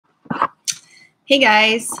Hey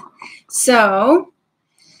guys, so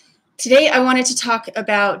today I wanted to talk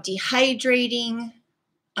about dehydrating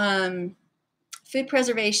food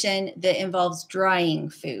preservation that involves drying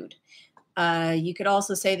food. You could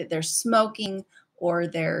also say that there's smoking or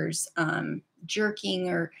there's jerking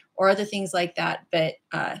or other things like that, but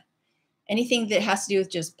anything that has to do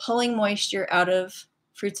with just pulling moisture out of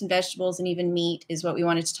fruits and vegetables and even meat is what we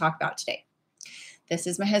wanted to talk about today. This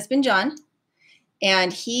is my husband, John.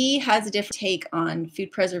 And he has a different take on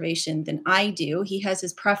food preservation than I do. He has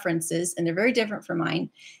his preferences, and they're very different from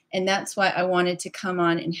mine. And that's why I wanted to come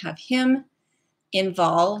on and have him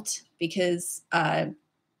involved, because to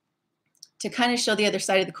kind of show the other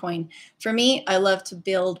side of the coin. For me, I love to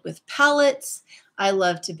build with pallets. I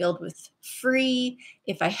love to build with free.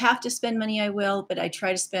 If I have to spend money, I will, but I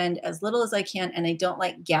try to spend as little as I can, and I don't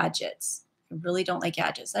like gadgets. I really don't like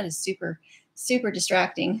gadgets. That is super, super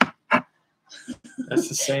distracting. That's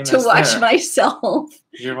the same to as watch there. myself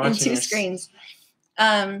You're in watching two screens.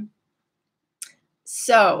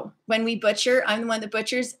 So when we butcher, I'm the one that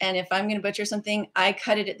butchers. And if I'm going to butcher something, I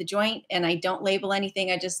cut it at the joint and I don't label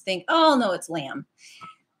anything. I just think, oh, no, it's lamb.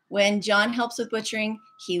 When John helps with butchering,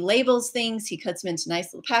 he labels things. He cuts them into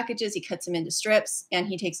nice little packages. He cuts them into strips, and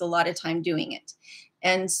he takes a lot of time doing it.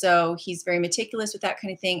 And so he's very meticulous with that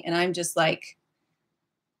kind of thing. And I'm just like,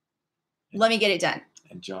 let me get it done.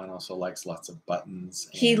 And John also likes lots of buttons.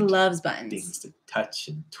 He loves buttons. Things to touch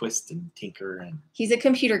and twist and tinker. And he's a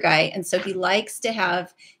computer guy, and so he likes to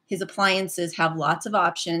have his appliances have lots of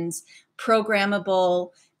options, programmable,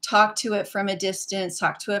 talk to it from a distance,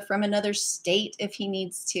 talk to it from another state if he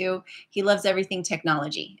needs to. He loves everything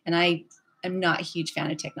technology, and I am not a huge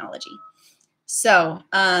fan of technology. So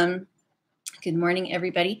good morning,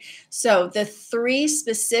 everybody. So the three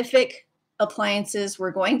specific appliances we're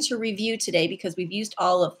going to review today, because we've used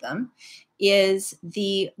all of them, is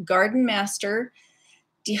the Garden Master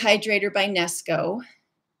Dehydrator by Nesco,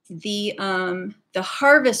 the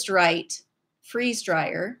Harvest Right freeze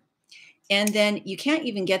dryer, and then you can't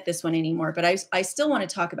even get this one anymore, but I still want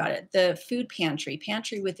to talk about it, the Food Pantry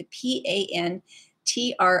with a Pantrie,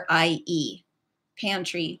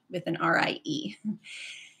 pantry with an RIE.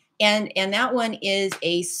 And that one is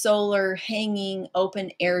a solar hanging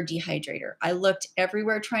open air dehydrator. I looked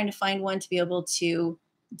everywhere trying to find one to be able to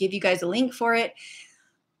give you guys a link for it.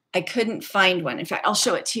 I couldn't find one. In fact, I'll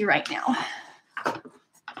show it to you right now.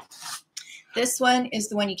 This one is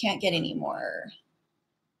the one you can't get anymore.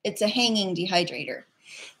 It's a hanging dehydrator.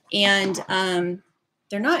 And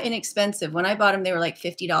they're not inexpensive. When I bought them, they were like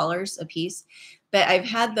 $50 a piece. But I've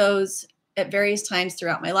had those at various times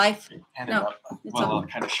throughout my life. I'll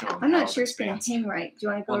kind of show them. I'm not sure it's going to hang right. Do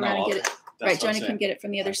you want to go around and get it? Right, do you want to come get it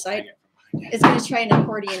from the other side? It's going to try an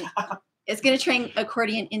accordion. It's going to try an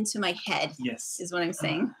accordion into my head. Yes. Is what I'm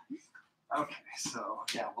saying. Okay, so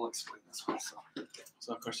yeah, we'll explain this one.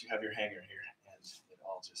 So of course you have your hanger here, and it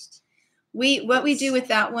all just. What we do with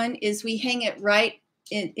that one is we hang it right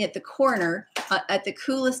at the corner, at the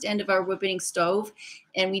coolest end of our wood burning stove,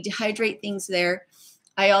 and we dehydrate things there.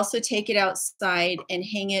 I also take it outside and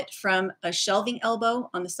hang it from a shelving elbow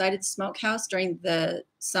on the side of the smokehouse during the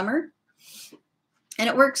summer. And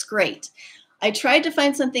it works great. I tried to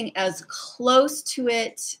find something as close to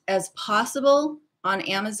it as possible on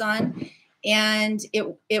Amazon, and it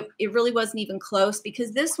really wasn't even close,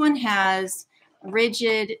 because this one has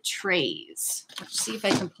rigid trays. Let's see if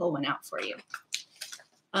I can pull one out for you.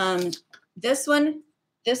 This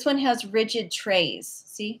one has rigid trays.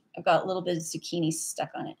 See, I've got a little bit of zucchini stuck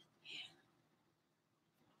on it.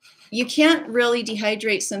 You can't really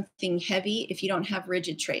dehydrate something heavy if you don't have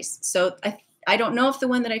rigid trays. So I don't know if the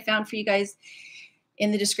one that I found for you guys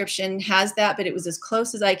in the description has that, but it was as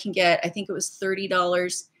close as I can get. I think it was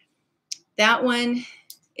 $30. That one,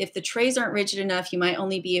 if the trays aren't rigid enough, you might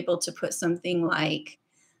only be able to put something like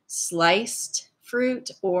sliced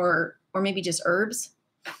fruit or maybe just herbs.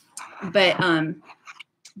 But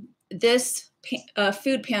this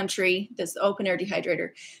Food Pantry, this open air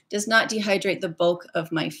dehydrator, does not dehydrate the bulk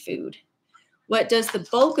of my food. What does the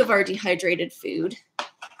bulk of our dehydrated food?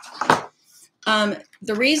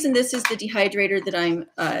 The reason this is the dehydrator that I'm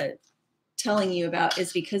telling you about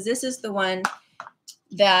is because this is the one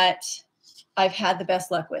that I've had the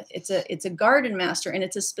best luck with. It's a Garden Master, and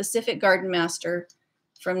it's a specific Garden Master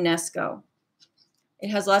from Nesco. It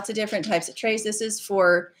has lots of different types of trays. This is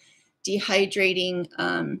for dehydrating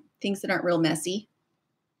things that aren't real messy.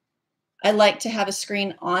 I like to have a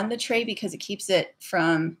screen on the tray because it keeps it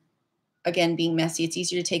from, again, being messy. It's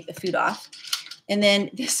easier to take the food off. And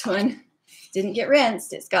then this one didn't get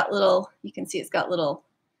rinsed. It's got little, you can see it's got little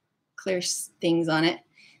clear things on it.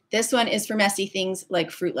 This one is for messy things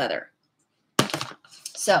like fruit leather.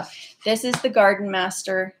 So this is the Garden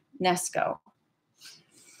Master Nesco.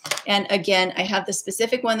 And again, I have the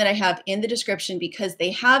specific one that I have in the description because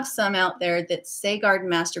they have some out there that say Garden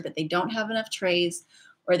Master, but they don't have enough trays,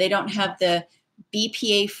 or they don't have the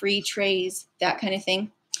BPA-free trays, that kind of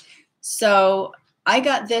thing. So I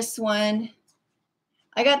got this one.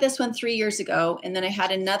 I got this one 3 years ago, and then I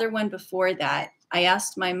had another one before that. I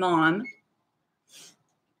asked my mom.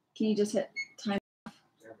 Can you just hit time?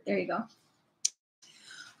 There you go.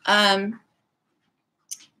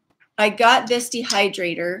 I got this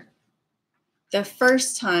dehydrator the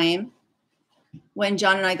first time when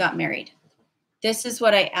John and I got married. This is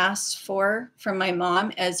what I asked for from my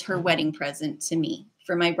mom as her wedding present to me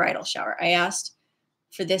for my bridal shower. I asked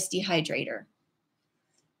for this dehydrator.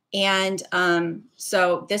 And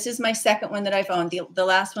so this is my second one that I've owned. The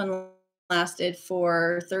last one lasted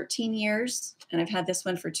for 13 years, and I've had this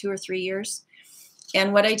one for 2 or 3 years.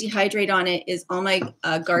 And what I dehydrate on it is all my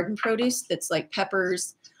garden produce that's like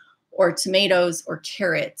peppers or tomatoes or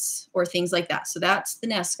carrots or things like that. So that's the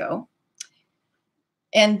Nesco.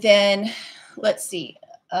 And then let's see,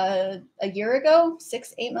 a year ago,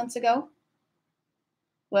 6-8 months ago,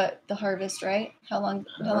 what, the harvest, right? How long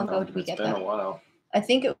ago did we get that? It's been a while. I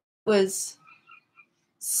think it was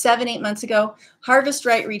 7-8 months ago. Harvest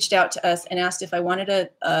Right reached out to us and asked if I wanted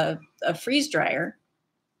a freeze dryer.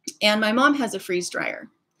 And my mom has a freeze dryer.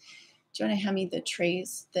 Do you want to hand me the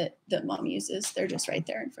trays that mom uses? They're just right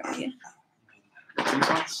there in front of you. These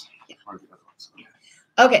ones? Yeah. Or the other ones?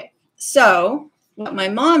 Okay, so what my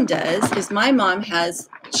mom does is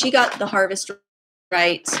she got the Harvest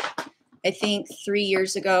Right, I think 3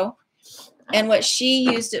 years ago. And what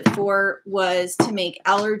she used it for was to make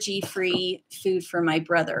allergy-free food for my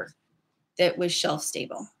brother that was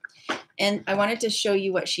shelf-stable. And I wanted to show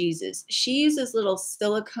you what she uses. She uses little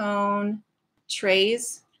silicone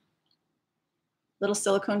trays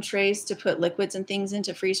to put liquids and things in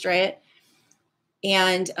to freeze dry it.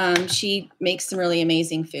 And she makes some really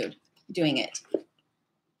amazing food doing it.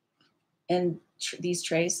 And these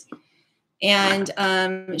trays. And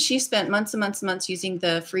she spent months and months and months using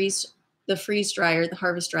the freeze dryer, the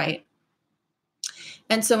Harvest Right.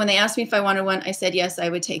 And so when they asked me if I wanted one, I said yes, I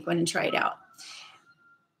would take one and try it out.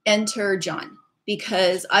 Enter John,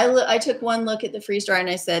 because I took one look at the freeze dryer and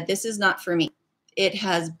I said, this is not for me. It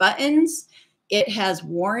has buttons, it has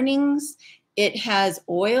warnings, it has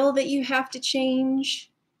oil that you have to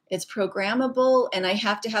change, it's programmable, and I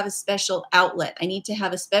have to have a special outlet. I need to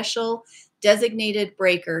have a special designated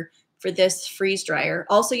breaker for this freeze dryer.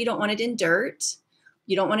 Also, you don't want it in dirt.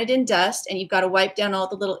 You don't want it in dust, and you've got to wipe down all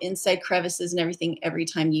the little inside crevices and everything every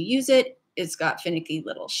time you use it. It's got finicky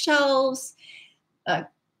little shelves.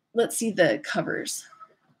 Let's see the covers.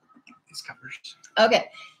 These covers. Okay,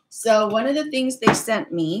 so one of the things they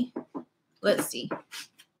sent me, let's see.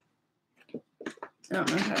 I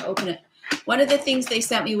don't know how to open it. One of the things they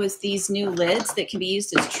sent me was these new lids that can be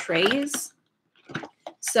used as trays.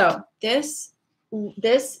 So this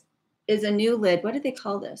is a new lid. What did they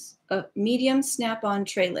call this? A medium snap-on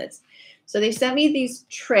tray lids. So they sent me these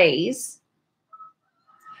trays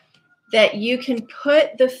that you can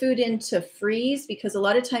put the food in to freeze, because a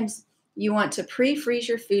lot of times you want to pre-freeze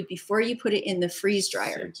your food before you put it in the freeze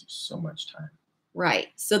dryer. Saves you so much time. Right.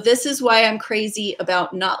 So this is why I'm crazy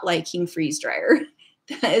about not liking freeze dryer.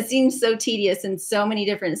 It seems so tedious and so many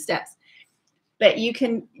different steps. But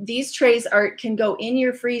these trays can go in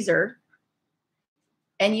your freezer,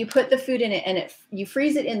 and you put the food in it, and you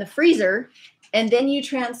freeze it in the freezer, and then you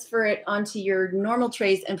transfer it onto your normal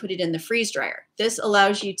trays and put it in the freeze dryer. This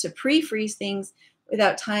allows you to pre-freeze things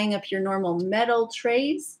without tying up your normal metal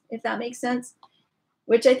trays, if that makes sense,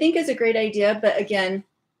 which I think is a great idea. But again,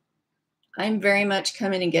 I'm very much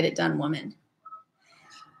come in and get it done woman.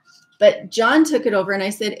 But John took it over, and I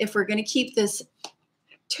said, if we're going to keep this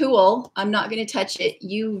tool, I'm not going to touch it.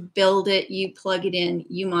 You build it, you plug it in,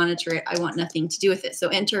 you monitor it. I want nothing to do with it. So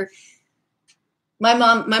enter. My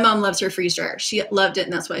mom loves her freeze dryer. She loved it,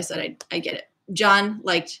 and that's why I said I get it. John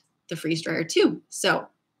liked the freeze dryer too, so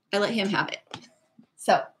I let him have it.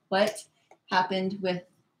 So what happened with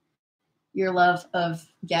your love of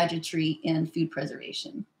gadgetry and food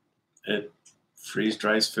preservation? It freeze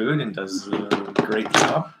dries food and does a great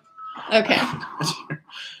job. Okay.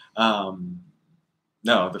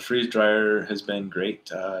 No, the freeze dryer has been great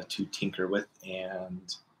to tinker with,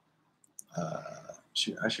 and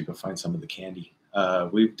I should go find some of the candy.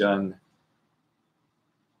 We've done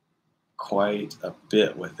quite a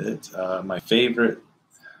bit with it. My favorite,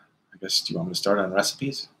 I guess, do you want me to start on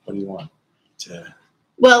recipes? What do you want to?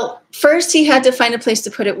 Well, first he had to find a place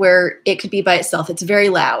to put it where it could be by itself. It's very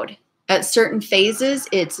loud. At certain phases,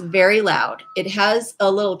 it's very loud. It has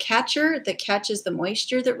a little catcher that catches the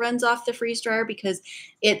moisture that runs off the freeze dryer because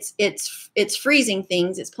it's freezing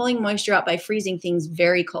things. It's pulling moisture out by freezing things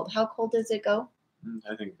very cold. How cold does it go?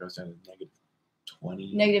 I think it goes down to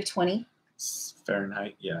 -20. -20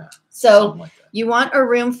 Fahrenheit, yeah. So like you want a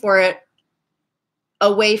room for it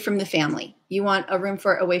away from the family. You want a room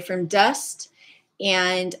for it away from dust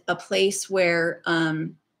and a place where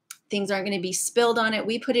things aren't going to be spilled on it.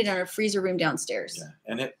 We put it in our freezer room downstairs. Yeah,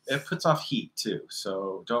 and it puts off heat too.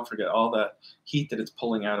 So don't forget all that heat that it's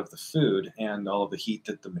pulling out of the food and all of the heat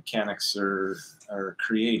that the mechanics are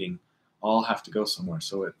creating all have to go somewhere.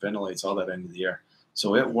 So it ventilates all that into the air.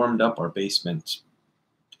 So it warmed up our basement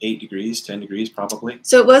 8 degrees, 10 degrees probably.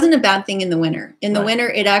 So it wasn't a bad thing in the winter. In the Right. winter,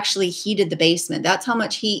 it actually heated the basement. That's how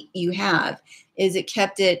much heat you have, is it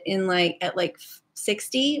kept it in at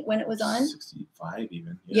 60 when it was on. 65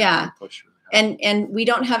 even. Yeah. Push really hard. And we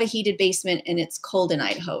don't have a heated basement and it's cold in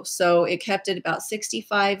Idaho. So it kept it about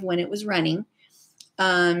 65 when it was running.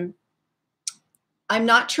 I'm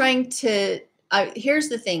not trying to, here's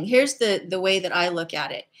the thing. Here's the way that I look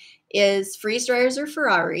at it is freeze dryers are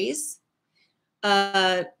Ferraris.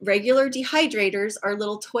 Regular dehydrators are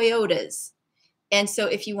little Toyotas. And so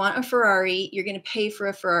if you want a Ferrari, you're going to pay for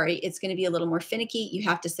a Ferrari. It's going to be a little more finicky. You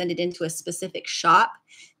have to send it into a specific shop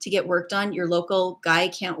to get worked on. Your local guy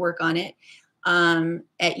can't work on it.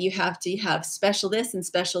 You have to have special this and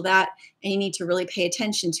special that, and you need to really pay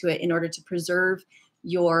attention to it in order to preserve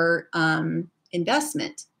your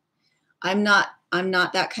investment. I'm not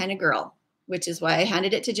that kind of girl, which is why I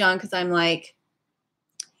handed it to John, because I'm like,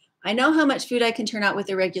 I know how much food I can turn out with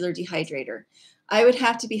a regular dehydrator. I would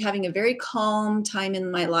have to be having a very calm time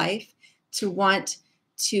in my life to want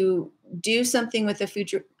to do something with the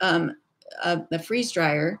freeze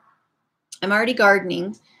dryer. I'm already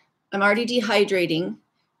gardening. I'm already dehydrating.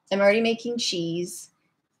 I'm already making cheese.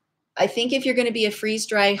 I think if you're going to be a freeze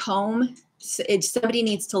dry home, somebody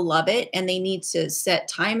needs to love it, and they need to set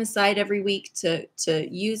time aside every week to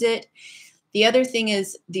use it. The other thing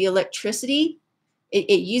is the electricity.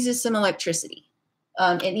 It uses some electricity.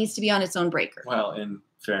 It needs to be on its own breaker. Well, in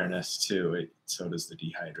fairness too, so does the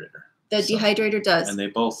dehydrator. The dehydrator does. And they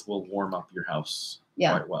both will warm up your house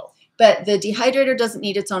quite well. But the dehydrator doesn't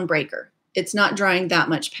need its own breaker. It's not drawing that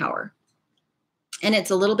much power. And it's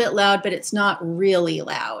a little bit loud, but it's not really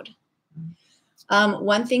loud.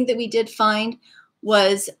 One thing that we did find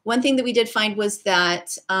was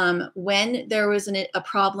that when there was a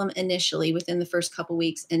problem initially within the first couple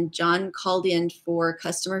weeks and John called in for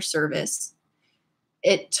customer service,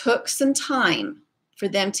 it took some time for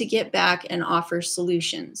them to get back and offer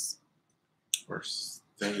solutions. Of course,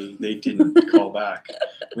 they didn't call back.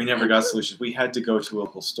 We never got solutions. We had to go to a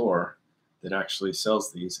local store that actually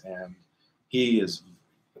sells these, and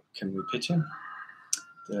can we pitch him?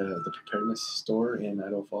 The preparedness store in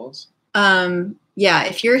Idaho Falls? Yeah,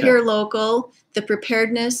 if you're here local, is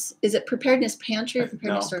it Preparedness Pantry or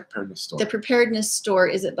Preparedness Store? Preparedness Store. The Preparedness Store,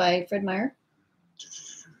 is it by Fred Meyer?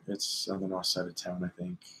 It's on the north side of town, I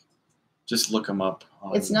think. Just look them up.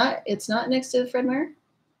 It's not next to Fred Meyer?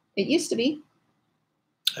 It used to be.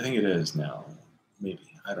 I think it is now. Maybe.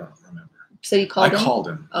 I don't remember. So you called him? I called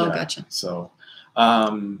him. Oh, yeah. Gotcha. So,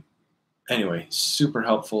 anyway, super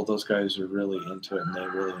helpful. Those guys are really into it, and they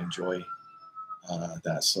really enjoy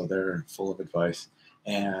that. So they're full of advice,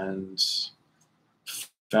 and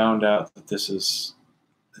found out that this is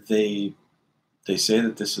they say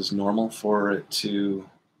that this is normal for it to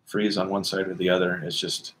freeze on one side or the other. It's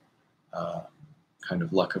just kind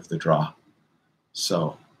of luck of the draw.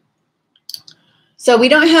 So we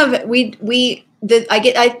don't have I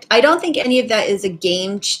don't think any of that is a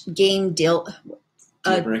game deal.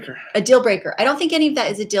 Deal breaker. A deal breaker. I don't think any of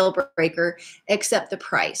that is a deal breaker except the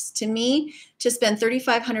price. To me, to spend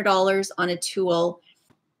 $3,500 on a tool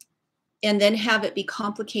and then have it be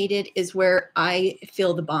complicated is where I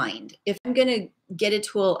feel the bind. If I'm going to get a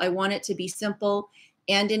tool, I want it to be simple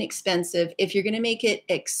and inexpensive. If you're going to make it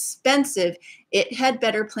expensive, it had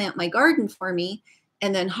better plant my garden for me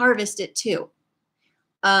and then harvest it too.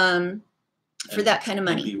 For that kind of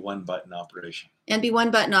money. And be one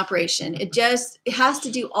button operation. It has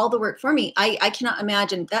to do all the work for me. I cannot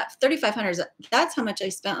imagine that $3,500. That's how much I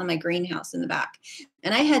spent on my greenhouse in the back.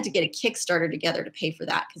 And I had to get a Kickstarter together to pay for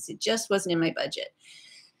that because it just wasn't in my budget.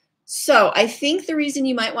 So I think the reason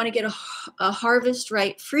you might want to get a Harvest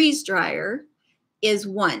Right freeze dryer is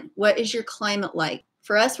one, what is your climate like?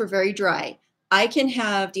 For us, we're very dry. I can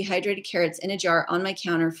have dehydrated carrots in a jar on my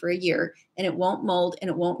counter for a year and it won't mold and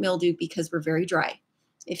it won't mildew because we're very dry.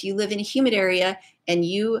 If you live in a humid area and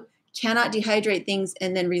you cannot dehydrate things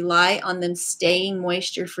and then rely on them staying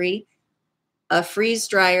moisture free, a freeze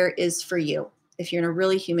dryer is for you if you're in a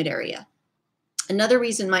really humid area. Another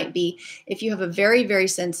reason might be if you have a very, very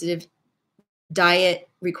sensitive diet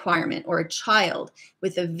requirement, or a child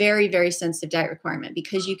with a very, very sensitive diet requirement,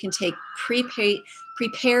 because you can take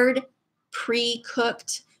prepared,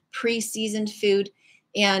 pre-cooked, pre-seasoned food.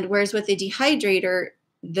 And whereas with a dehydrator,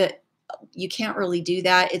 you can't really do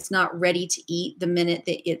that. It's not ready to eat the minute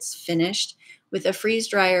that it's finished. With a freeze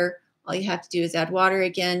dryer, all you have to do is add water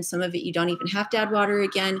again. Some of it you don't even have to add water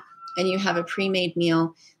again, and you have a pre-made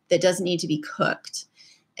meal that doesn't need to be cooked.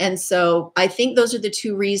 And so I think those are the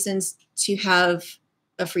two reasons to have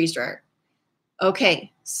a freeze dryer.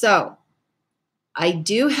 Okay, so I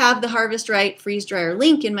do have the Harvest Right freeze dryer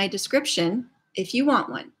link in my description if you want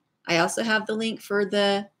one. I also have the link for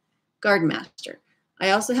the Garden Master.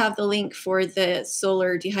 I also have the link for the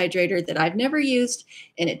solar dehydrator that I've never used,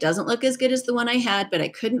 and it doesn't look as good as the one I had, but I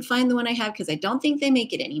couldn't find the one I have because I don't think they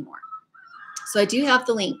make it anymore. So I do have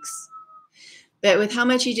the links. But with how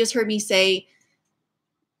much you just heard me say,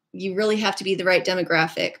 you really have to be the right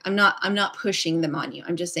demographic. I'm not pushing them on you.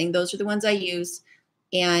 I'm just saying those are the ones I use,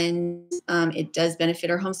 and it does benefit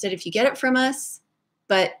our homestead if you get it from us,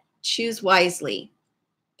 but choose wisely,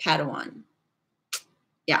 Padawan.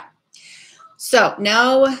 Yeah. So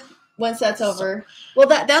now, once that's over, well,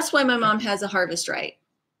 that's why my mom has a Harvest Right,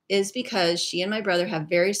 is because she and my brother have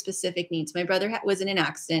very specific needs. My brother was in an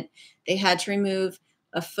accident. They had to remove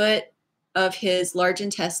a foot of his large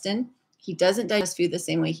intestine. He doesn't digest food the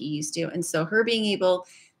same way he used to. And so her being able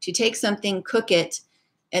to take something, cook it,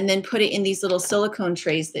 and then put it in these little silicone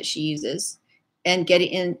trays that she uses, and get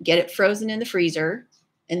it frozen in the freezer,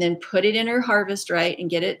 and then put it in her Harvest Right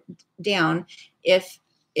and get it down.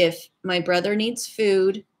 If my brother needs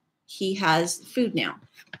food, he has food now.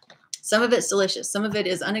 Some of it's delicious. Some of it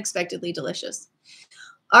is unexpectedly delicious.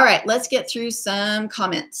 All right, let's get through some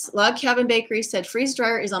comments. Log Cabin Bakery said, freeze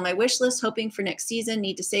dryer is on my wish list, hoping for next season.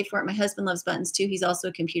 Need to save for it. My husband loves buttons too. He's also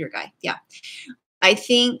a computer guy. Yeah. I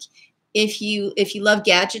think if you love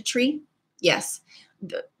gadgetry, yes.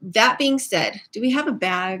 That being said, do we have a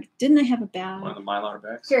bag? Didn't I have a bag? One of the Mylar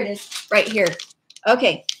bags? Here it is, right here.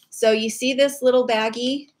 Okay, so you see this little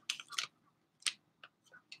baggie?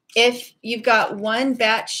 If you've got one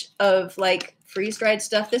batch of like freeze-dried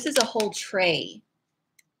stuff, this is a whole tray.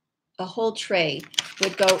 A whole tray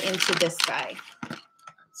would go into this guy. I'd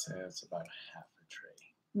say it's about half a tray.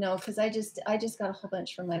 No, because I just got a whole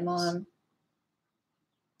bunch from my mom.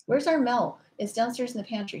 Where's our milk? It's downstairs in the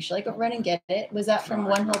pantry. Should I go run and get it? Was that from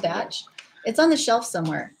one whole batch? It's on the shelf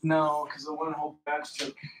somewhere. No, because the one whole batch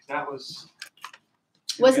was.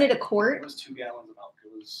 Wasn't it a quart? It was 2 gallons of milk.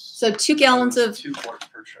 It was. So 2 gallons of. 2 quarts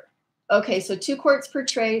per tray. Okay, so 2 quarts per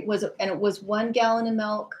tray and it was 1 gallon of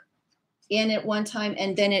milk in at one time,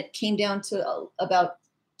 and then it came down to about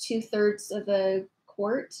 2/3 of a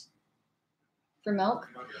quart for milk.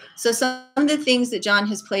 So some of the things that John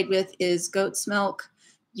has played with is goat's milk,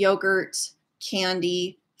 yogurt,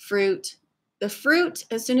 candy, fruit. The fruit,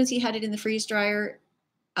 as soon as he had it in the freeze dryer,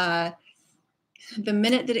 the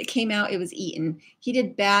minute that it came out, it was eaten. He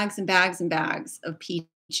did bags and bags and bags of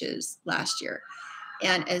peaches last year.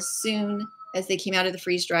 And as soon as they came out of the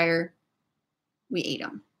freeze dryer, we ate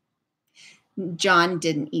them. John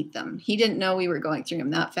didn't eat them. He didn't know we were going through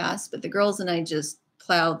them that fast, but the girls and I just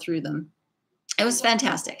plowed through them. It was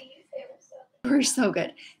fantastic. They were so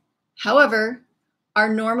good. However,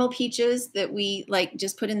 our normal peaches that we like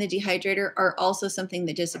just put in the dehydrator are also something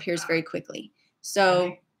that disappears very quickly.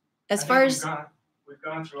 So as far as we've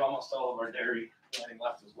gone through almost all of our dairy. The only thing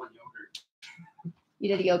left is one yogurt. You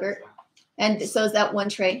did a yogurt? And so is that one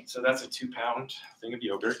tray? So that's a 2-pound thing of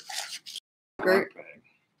yogurt. Yogurt.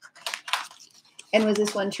 And was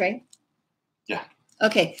this one tray? Yeah.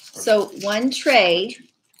 Okay, so one tray.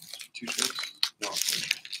 2 trays? No, 1 tray.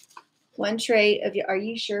 One tray of, are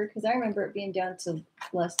you sure? Because I remember it being down to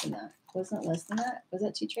less than that. Wasn't it less than that? Was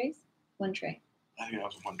that 2 trays? 1 tray. I think that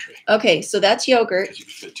was 1 tray. Okay, so that's yogurt. Because you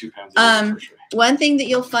could fit 2 pounds of yogurt per tray. One thing that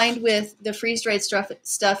you'll find with the freeze-dried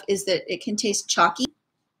stuff is that it can taste chalky.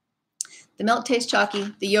 The milk tastes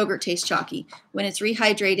chalky. The yogurt tastes chalky. When it's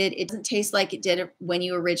rehydrated, it doesn't taste like it did when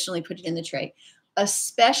you originally put it in the tray.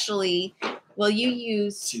 Especially, well, you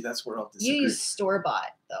use. See, that's where I'll disagree. You use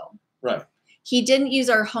store-bought though. Right. He didn't use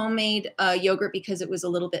our homemade yogurt because it was a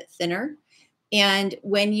little bit thinner. And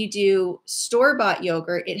when you do store-bought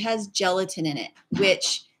yogurt, it has gelatin in it,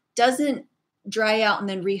 which doesn't dry out and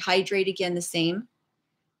then rehydrate again the same.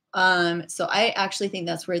 So I actually think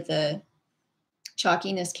that's where the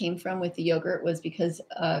chalkiness came from with the yogurt, was because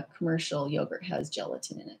commercial yogurt has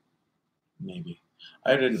gelatin in it. Maybe.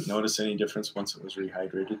 I didn't notice any difference once it was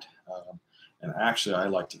rehydrated. And actually, I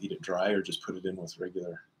like to eat it dry or just put it in with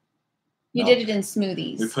regular You milk. did it in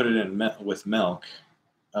smoothies. We put it in with milk,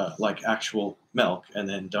 like actual milk, and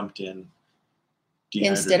then dumped in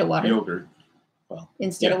dehydrated Instead of water? yogurt. Well,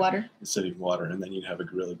 instead of water? Instead of water, and then you'd have a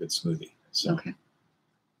really good smoothie. So. Okay.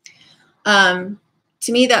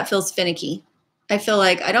 To me, that feels finicky. I feel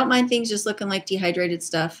like I don't mind things just looking like dehydrated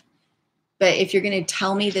stuff. But if you're going to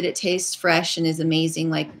tell me that it tastes fresh and is amazing,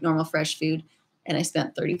 like normal fresh food, and I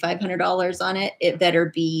spent $3,500 on it, it better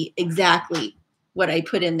be exactly what I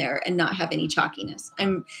put in there and not have any chalkiness.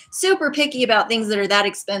 I'm super picky about things that are that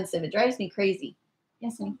expensive. It drives me crazy.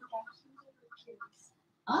 Yes, honey.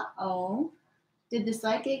 Uh-oh. Did the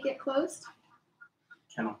side gate get closed?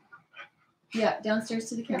 Kennel. Yeah, downstairs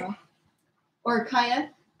to the kennel. Or Kaya.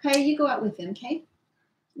 Kaya, you go out with him, okay?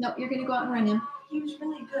 No, you're going to go out and run him. He was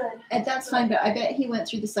really good. And that's fine, but I bet he went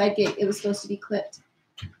through the side gate. It was supposed to be clipped.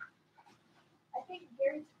 I think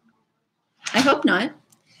Gary's. I hope not.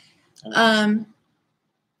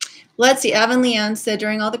 Let's see. Avon Leanne said,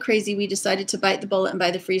 during all the crazy, we decided to bite the bullet and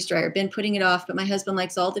buy the freeze dryer. Been putting it off, but my husband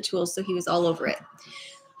likes all the tools, so he was all over it.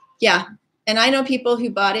 Yeah. And I know people who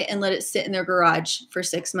bought it and let it sit in their garage for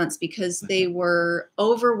 6 months because they were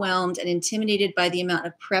overwhelmed and intimidated by the amount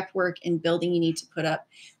of prep work and building you need to put up.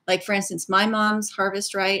 Like, for instance, my mom's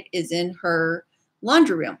Harvest Right is in her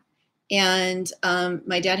laundry room. And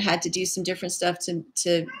my dad had to do some different stuff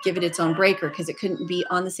to give it its own breaker because it couldn't be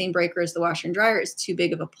on the same breaker as the washer and dryer. It's too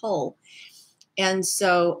big of a pull. And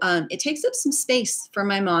so it takes up some space for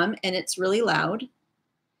my mom, and it's really loud.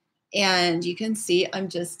 And you can see I'm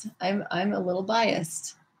a little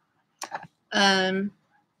biased.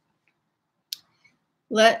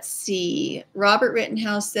 Let's see. Robert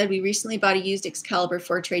Rittenhouse said, we recently bought a used Excalibur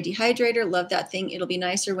 4-tray dehydrator. Love that thing. It'll be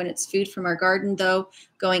nicer when it's food from our garden, though.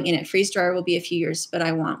 Going in it. Freeze dryer will be a few years, but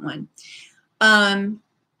I want one.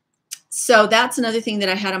 So that's another thing that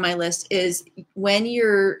I had on my list is when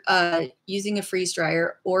you're using a freeze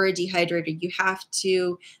dryer or a dehydrator, you have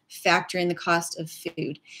to factor in the cost of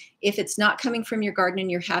food. If it's not coming from your garden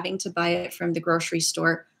and you're having to buy it from the grocery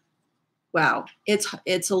store, wow,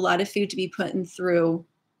 it's a lot of food to be putting through,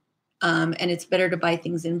 and it's better to buy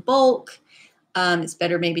things in bulk. It's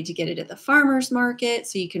better maybe to get it at the farmer's market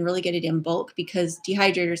so you can really get it in bulk because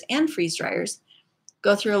dehydrators and freeze dryers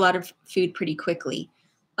go through a lot of food pretty quickly.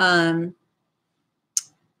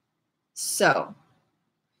 So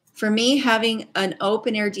for me, having an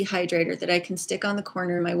open air dehydrator that I can stick on the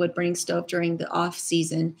corner of my wood burning stove during the off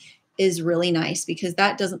season is really nice because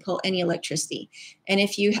that doesn't pull any electricity. And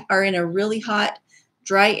if you are in a really hot,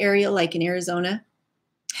 dry area like in Arizona,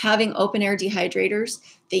 having open air dehydrators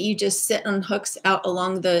that you just sit on hooks out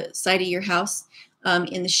along the side of your house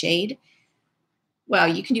in the shade, wow,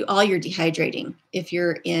 you can do all your dehydrating if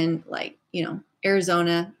you're in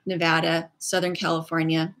Arizona, Nevada, Southern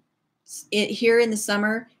California. Here in the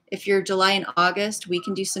summer, if you're July and August, we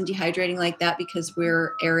can do some dehydrating like that because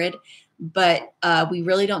we're arid, but we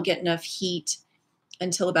really don't get enough heat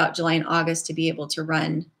until about July and August to be able to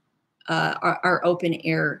run our open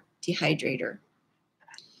air dehydrator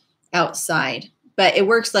outside. But it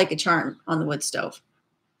works like a charm on the wood stove.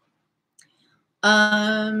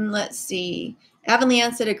 Let's see. Avon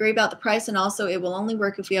Leanne said, agree about the price, and also it will only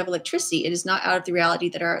work if we have electricity. It is not out of the reality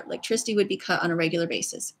that our electricity would be cut on a regular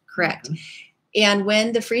basis. Correct. Mm-hmm. And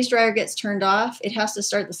when the freeze dryer gets turned off, it has to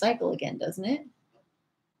start the cycle again, doesn't it?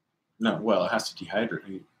 No, well, it has to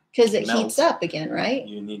dehydrate. Because it heats up again, right?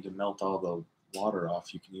 You need to melt all the water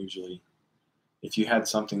off. You can usually, if you had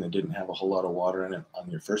something that didn't have a whole lot of water in it on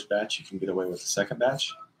your first batch, you can get away with the second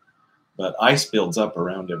batch. But ice builds up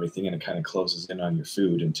around everything, and it kind of closes in on your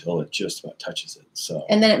food until it just about touches it. So.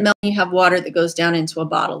 And then it melts. You have water that goes down into a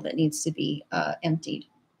bottle that needs to be emptied.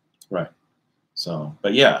 Right. So,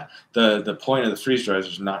 but yeah, the point of the freeze dryers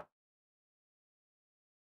is not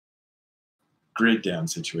grid down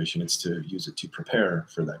situation. It's to use it to prepare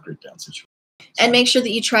for that grid down situation. So, and make sure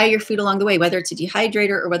that you try your food along the way, whether it's a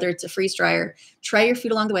dehydrator or whether it's a freeze dryer. Try your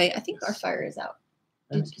food along the way. I think our fire is out.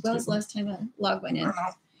 When was the last time a log went in?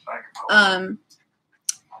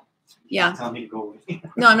 Yeah. Tell me to go away.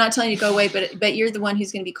 No, I'm not telling you to go away, but you're the one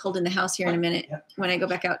who's going to be cold in the house here in a minute when I go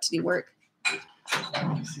back out to do work.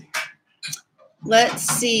 Let's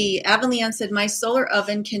see. Avon Leanne said, my solar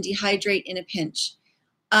oven can dehydrate in a pinch.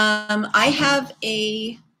 I have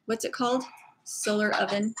a, what's it called? Solar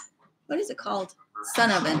oven. What is it called?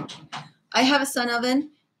 Sun oven. I have a sun oven,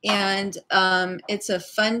 and it's a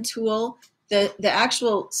fun tool. The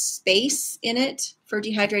actual space in it for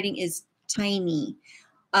dehydrating is tiny.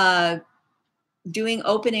 Doing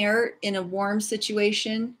open air in a warm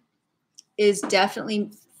situation is definitely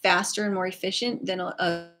faster and more efficient than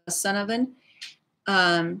a sun oven.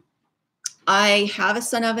 I have a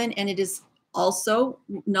sun oven, and it is also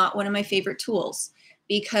not one of my favorite tools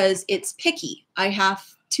because it's picky. I have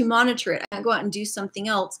to monitor it. I can't go out and do something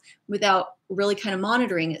else without really kind of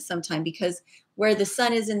monitoring it sometime, because where the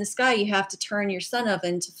sun is in the sky, you have to turn your sun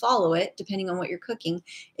oven to follow it, depending on what you're cooking.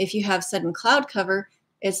 If you have sudden cloud cover,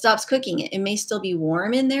 it stops cooking it. It may still be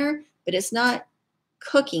warm in there, but it's not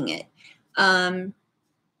cooking it. And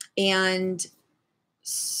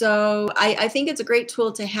so I think it's a great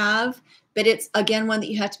tool to have, but it's, again, one that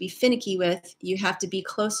you have to be finicky with. You have to be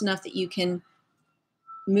close enough that you can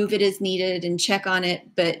move it as needed and check on it,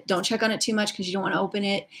 but don't check on it too much because you don't want to open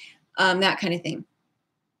it, that kind of thing.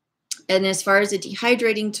 And as far as a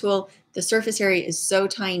dehydrating tool, the surface area is so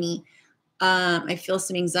tiny. I feel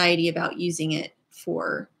some anxiety about using it,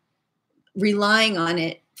 for relying on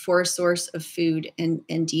it for a source of food and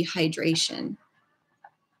dehydration.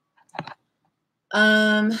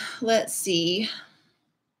 Let's see.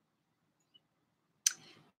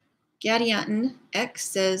 Gadianton X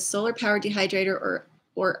says solar powered dehydrator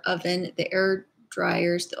or oven. The air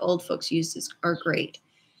dryers the old folks used are great.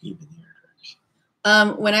 Even the air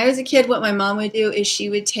dryers. When I was a kid, what my mom would do is she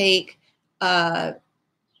would take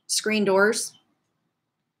screen doors,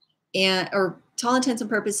 and, or to all intents and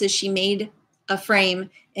purposes, she made a frame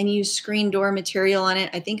and used screen door material on it.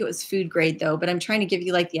 I think it was food grade though, but I'm trying to give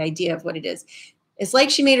you like the idea of what it is. It's like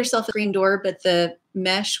she made herself a screen door, but the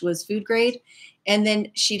mesh was food grade. And then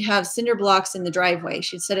she'd have cinder blocks in the driveway.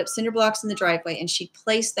 She'd set up cinder blocks in the driveway, and she'd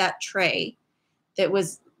place that tray that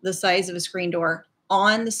was the size of a screen door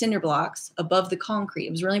on the cinder blocks above the concrete.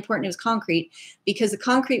 It was really important it was concrete, because the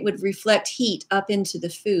concrete would reflect heat up into the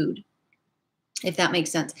food, if that makes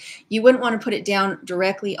sense. You wouldn't want to put it down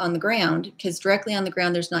directly on the ground, because directly on the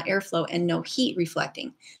ground there's not airflow and no heat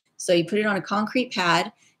reflecting. So you put it on a concrete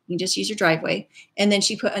pad. You just use your driveway. And then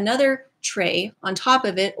she put another tray on top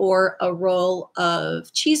of it, or a roll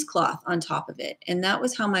of cheesecloth on top of it. And that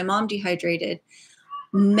was how my mom dehydrated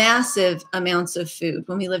massive amounts of food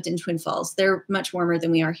when we lived in Twin Falls. They're much warmer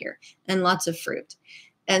than we are here, and lots of fruit.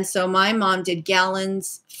 And so my mom did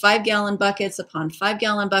gallons, 5-gallon buckets upon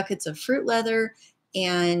 5-gallon buckets of fruit leather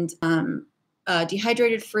and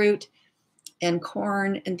dehydrated fruit and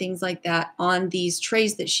corn and things like that on these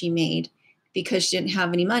trays that she made, because she didn't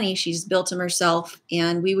have any money. She just built them herself,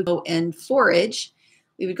 and we would go and forage.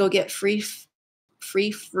 We would go get free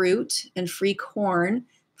fruit and free corn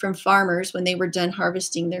from farmers when they were done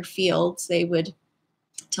harvesting their fields. They would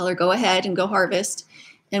tell her, go ahead and go harvest.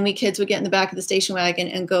 And we kids would get in the back of the station wagon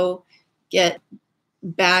and go get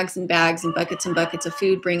bags and bags and buckets of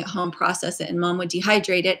food, bring it home, process it, and mom would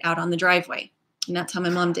dehydrate it out on the driveway. And that's how my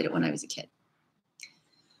mom did it when I was a kid.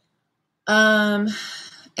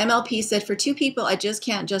 MLP said, for 2 people, I just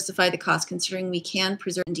can't justify the cost considering we can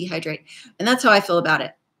preserve and dehydrate. And that's how I feel about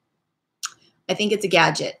it. I think it's a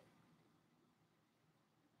gadget.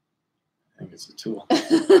 I think it's a tool.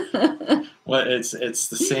 Well, it's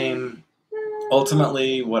the same.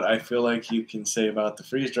 Ultimately, what I feel like you can say about the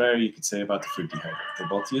freeze dryer, you can say about the food dehydrator. They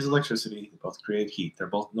both use electricity. They both create heat. They're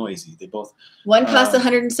both noisy. They both. One costs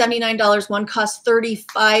 $179. One costs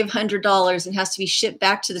 $3,500 and has to be shipped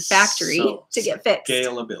back to the factory to get fixed.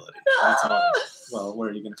 Scalability. That's all. Well, where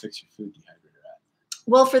are you going to fix your food dehydrator at?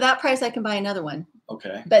 Well, for that price, I can buy another one.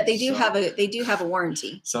 Okay. But they do have a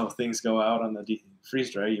warranty. So if things go out on the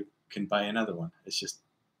freeze dryer, you can buy another one. It's just.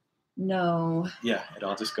 No. Yeah, it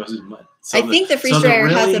all just goes in mud. So I think the freeze dryer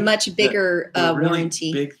has a much bigger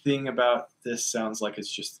warranty. The big thing about this sounds like it's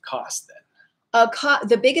just the cost then.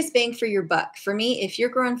 The biggest bang for your buck. For me, if you're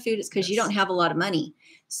growing food, it's because you don't have a lot of money.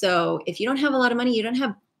 So if you don't have a lot of money, you don't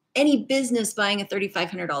have any business buying a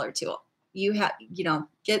 $3,500 tool. You have,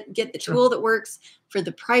 get the tool that works for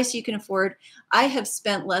the price you can afford. I have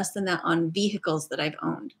spent less than that on vehicles that I've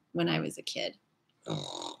owned when I was a kid.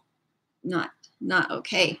 Not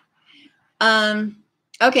okay.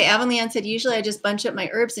 Okay, Avon said, usually I just bunch up my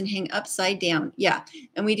herbs and hang upside down. Yeah,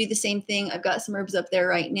 and we do the same thing. I've got some herbs up there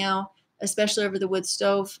right now, especially over the wood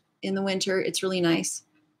stove in the winter. It's really nice.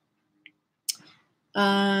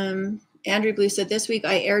 Andrew Blue said, this week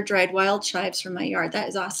I air dried wild chives from my yard. That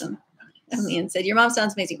is awesome. Avon said, your mom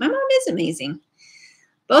sounds amazing. My mom is amazing.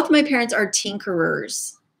 Both my parents are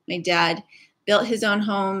tinkerers. My dad built his own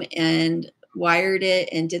home and wired it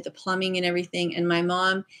and did the plumbing and everything. And my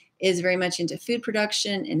mom is very much into food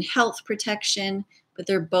production and health protection, but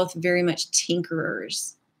they're both very much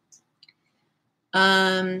tinkerers.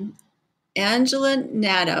 Angela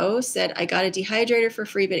Nato said, I got a dehydrator for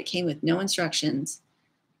free, but it came with no instructions.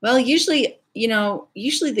 Well, usually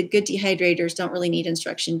the good dehydrators don't really need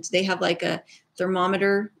instructions. They have like a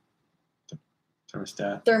thermometer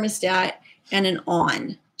thermostat and an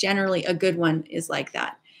on. Generally, a good one is like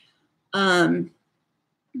that.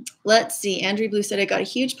 Let's see. Andrew Blue said, I got a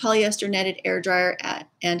huge polyester netted air dryer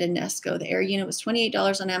and a Nesco. The air unit was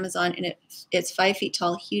 $28 on Amazon, and it's 5 feet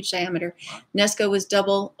tall, huge diameter. Nesco was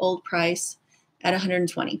double old price at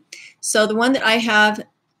 $120. So the one that I have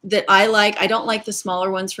that I like, I don't like the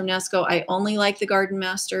smaller ones from Nesco. I only like the Garden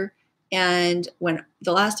Master. And when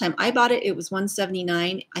the last time I bought it, it was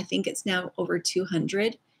 $179. I think it's now over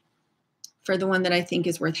 $200 for the one that I think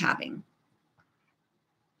is worth having.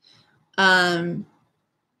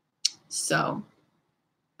 So,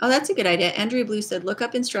 oh, that's a good idea. Andrea Blue said, look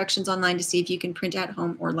up instructions online to see if you can print at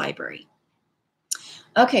home or library.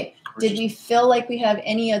 Okay. Did we feel like we have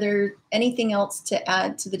anything else to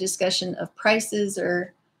add to the discussion of prices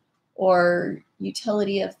or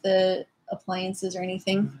utility of the appliances or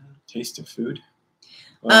anything? Taste of food.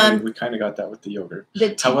 Well, we kind of got that with the yogurt.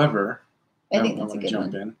 However, I think that's want to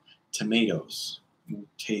jump in. Tomatoes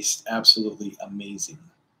taste absolutely amazing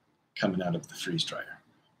coming out of the freeze dryer.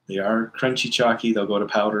 They are crunchy, chalky. They'll go to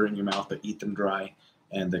powder in your mouth, but eat them dry.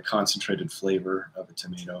 And the concentrated flavor of a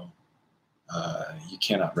tomato, you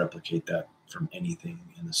cannot replicate that from anything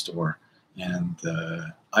in the store. And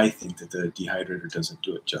I think that the dehydrator doesn't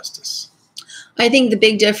do it justice. I think the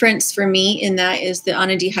big difference for me in that is that on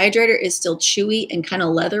a dehydrator is still chewy and kind of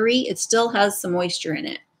leathery. It still has some moisture in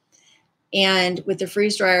it. And with the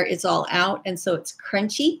freeze dryer, it's all out. And so it's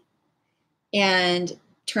crunchy and,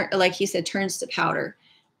 like he said, turns to powder.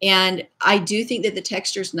 And I do think that the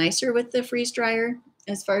texture is nicer with the freeze dryer.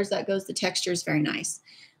 As far as that goes, the texture is very nice.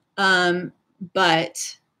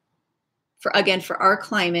 But for our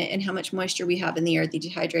climate and how much moisture we have in the air, the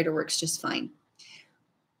dehydrator works just fine.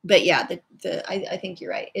 But yeah, I think you're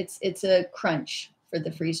right. It's a crunch for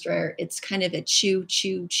the freeze dryer. It's kind of a chew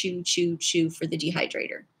for the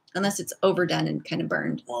dehydrator, unless it's overdone and kind of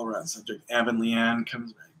burned. While we're on the subject, Avon Leanne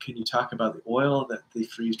comes back. Can you talk about the oil that the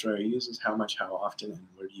freeze dryer uses? How much, how often, and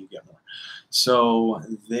where do you get more? So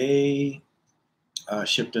they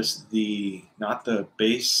shipped us not the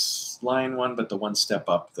baseline one, but the one step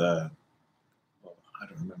up, I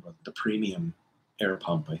don't remember, the premium air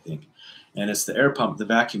pump, I think. And it's the air pump, the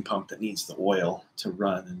vacuum pump that needs the oil to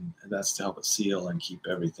run, and that's to help it seal and keep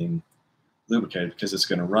everything lubricated, because it's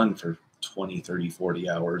going to run for 20, 30, 40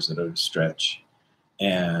 hours at a stretch.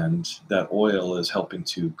 And that oil is helping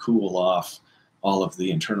to cool off all of the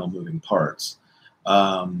internal moving parts.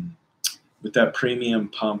 With that premium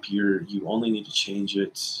pump, you only need to change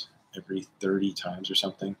it every 30 times or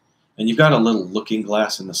something. And you've got a little looking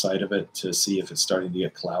glass in the side of it to see if it's starting to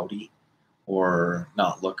get cloudy or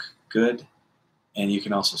not look good. And you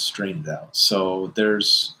can also strain it out. So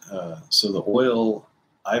there's so the oil,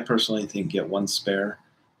 I personally think, get one spare,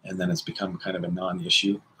 and then it's become kind of a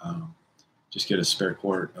non-issue. Just get a spare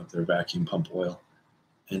quart of their vacuum pump oil,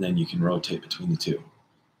 and then you can rotate between the two.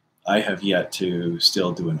 I have yet to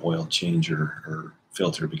still do an oil change or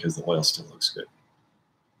filter because the oil still looks good.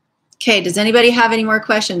 Okay, does anybody have any more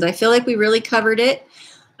questions? I feel like we really covered it.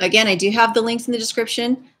 Again, I do have the links in the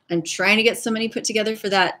description. I'm trying to get somebody put together for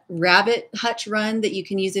that rabbit hutch run that you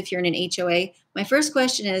can use if you're in an HOA. My first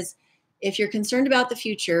question is, if you're concerned about the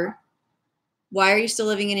future, why are you still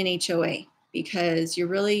living in an HOA? Because you're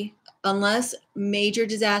really, unless major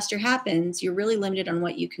disaster happens, you're really limited on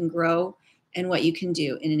what you can grow and what you can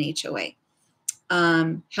do in an HOA.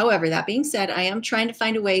 However, that being said, I am trying to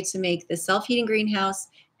find a way to make the self-heating greenhouse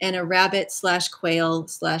and a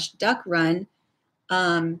rabbit/quail/duck run,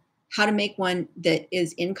 how to make one that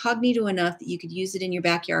is incognito enough that you could use it in your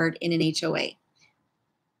backyard in an HOA.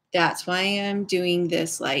 That's why I'm doing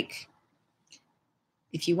this. Like,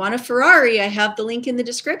 if you want a Ferrari, I have the link in the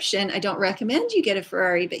description. I don't recommend you get a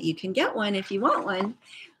Ferrari, but you can get one if you want one.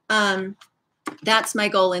 That's my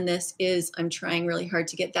goal in this, is I'm trying really hard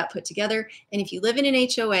to get that put together. And if you live in an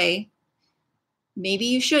HOA, maybe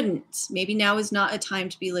you shouldn't. Maybe now is not a time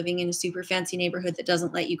to be living in a super fancy neighborhood that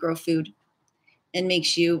doesn't let you grow food and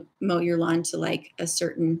makes you mow your lawn to like a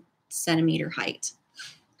certain centimeter height.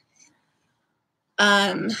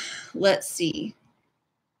 Let's see.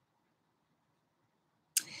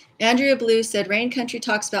 Andrea Blue said, Rain Country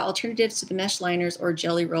talks about alternatives to the mesh liners or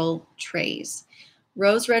jelly roll trays.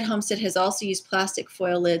 Rose Red Homestead has also used plastic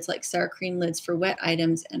foil lids like sour cream lids for wet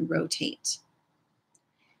items and rotate.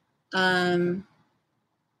 Andrea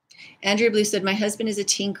Blue said, my husband is a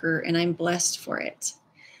tinkerer and I'm blessed for it.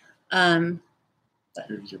 You're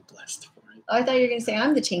blessed for it. Oh, I thought you were going to say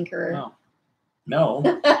I'm the tinkerer. No.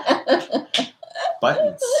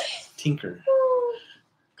 Buttons. Tinker.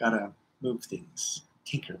 Gotta move things.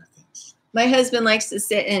 Tinker things. My husband likes to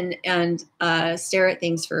sit and stare at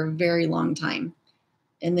things for a very long time.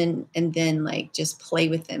 and then like just play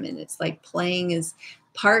with them. And it's like playing is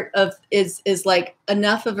part of is like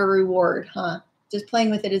enough of a reward, huh? Just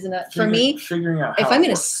playing with it is enough for me. Figuring out how if I'm going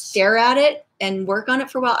to works. stare at it and work on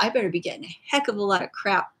it for a while, I better be getting a heck of a lot of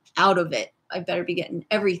crap out of it. I better be getting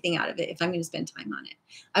everything out of it if I'm going to spend time on it.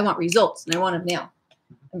 I want results and I want them now.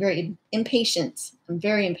 I'm very impatient. I'm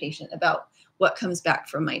very impatient about what comes back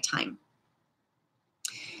from my time.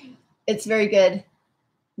 It's very good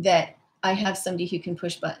that I have somebody who can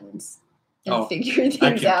push buttons and figure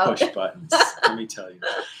things out. I can push buttons. Let me tell you.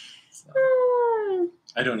 So,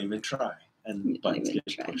 I don't even try, and buttons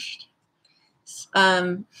get pushed.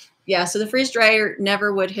 Yeah, so the freeze dryer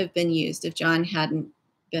never would have been used if John hadn't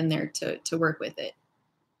been there to work with it.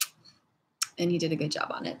 And he did a good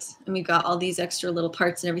job on it. And we've got all these extra little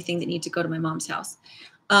parts and everything that need to go to my mom's house.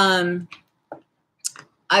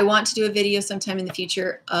 I want to do a video sometime in the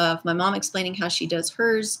future of my mom explaining how she does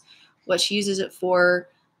hers, what she uses it for,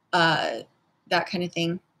 that kind of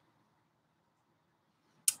thing.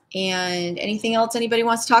 And anything else anybody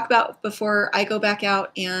wants to talk about before I go back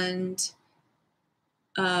out and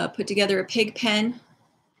put together a pig pen?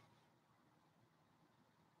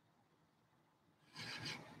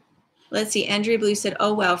 Let's see. Andrea Blue said,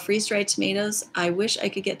 oh, wow, freeze-dried tomatoes. I wish I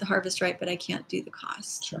could get the harvest right, but I can't do the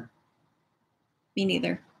cost. Sure. Me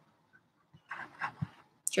neither.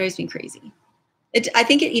 Drives me crazy. I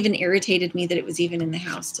think it even irritated me that it was even in the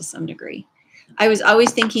house to some degree. I was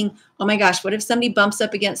always thinking, oh my gosh, what if somebody bumps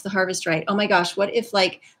up against the harvest right? Oh my gosh, what if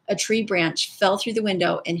like a tree branch fell through the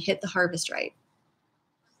window and hit the harvest right?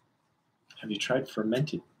 Have you tried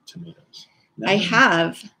fermented tomatoes? No. I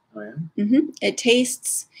have. Oh, yeah? Mm-hmm. It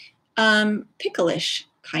tastes picklish,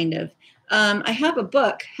 kind of. I have a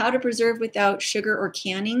book, How to Preserve Without Sugar or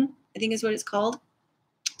Canning, I think is what it's called.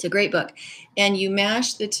 It's a great book. And you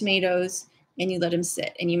mash the tomatoes and you let them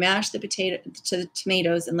sit. And you mash the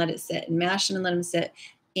tomatoes and let it sit. And mash them and let them sit.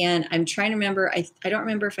 And I'm trying to remember, I don't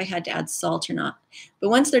remember if I had to add salt or not. But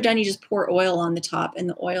once they're done, you just pour oil on the top. And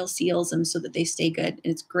the oil seals them so that they stay good. And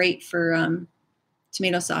it's great for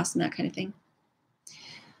tomato sauce and that kind of thing.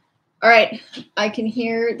 All right, I can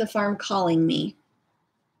hear the farm calling me,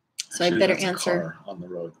 so Actually, I better that's a answer. car on the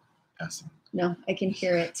road passing. No, I can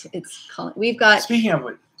hear it. It's calling. We've got. Speaking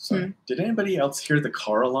of, sorry, did anybody else hear the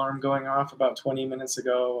car alarm going off about 20 minutes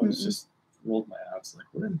ago? I was just rolled my eyes like,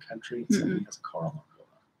 we're in the country and somebody has a car alarm going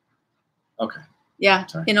on. Okay. Yeah.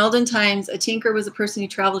 Sorry. In olden times, a tinker was a person who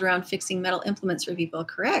traveled around fixing metal implements for people.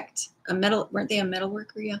 Correct. Weren't they a metal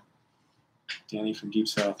worker? Yeah. Danny from Deep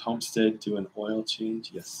South Homestead do an oil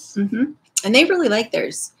change. Yes. Mm-hmm. And they really like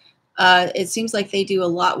theirs. It seems like they do a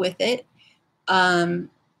lot with it.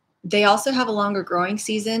 They also have a longer growing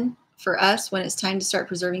season. For us, when it's time to start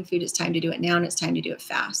preserving food, it's time to do it now, and it's time to do it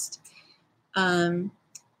fast.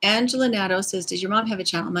 Angela Nato says, does your mom have a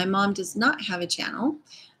channel? My mom does not have a channel.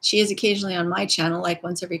 She is occasionally on my channel, like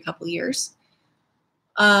once every couple of years.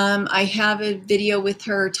 I have a video with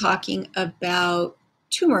her talking about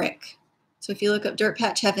turmeric. So if you look up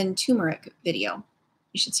Dirtpatcheaven turmeric video,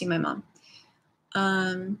 you should see my mom.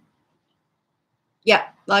 Yeah,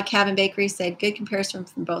 Log Cabin Bakery said, good comparison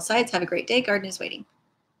from both sides. Have a great day. Garden is waiting.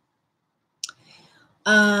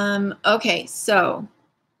 Okay, so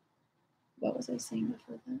what was I saying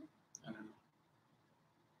before that? I don't know.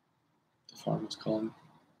 The farm was calling.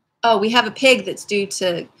 Oh, we have a pig that's due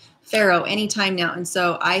to farrow anytime now. And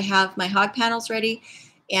so I have my hog panels ready.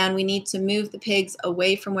 And we need to move the pigs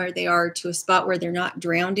away from where they are to a spot where they're not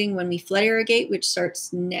drowning when we flood irrigate, which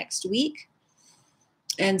starts next week.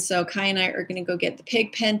 And so Kai and I are going to go get the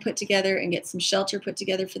pig pen put together and get some shelter put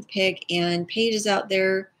together for the pig. And Paige is out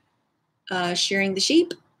there shearing the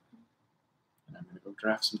sheep. And I'm going to go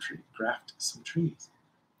graft some trees.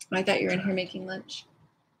 I thought you were in here making lunch.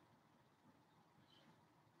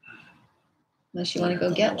 Unless you want to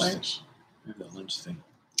go get lunch. I have that lunch thing.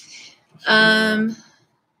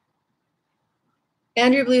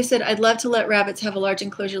 Andrew Blue said, I'd love to let rabbits have a large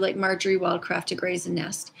enclosure like Marjorie Wildcraft to graze and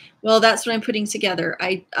nest. Well, that's what I'm putting together.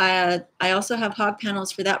 I also have hog panels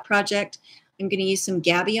for that project. I'm going to use some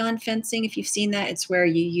gabion fencing. If you've seen that, it's where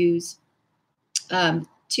you use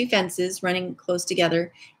two fences running close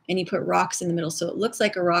together and you put rocks in the middle. So it looks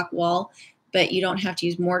like a rock wall, but you don't have to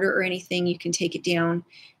use mortar or anything. You can take it down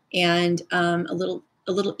and a little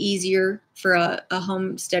easier for a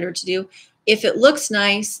homesteader to do. If it looks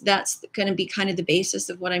nice, that's going to be kind of the basis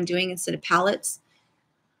of what I'm doing instead of pallets.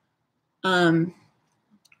 So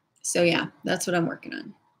yeah, that's what I'm working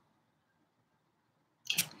on.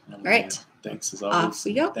 All right. Thanks as always. Off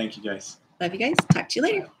we go. Thank you guys. Love you guys. Talk to you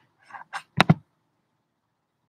later.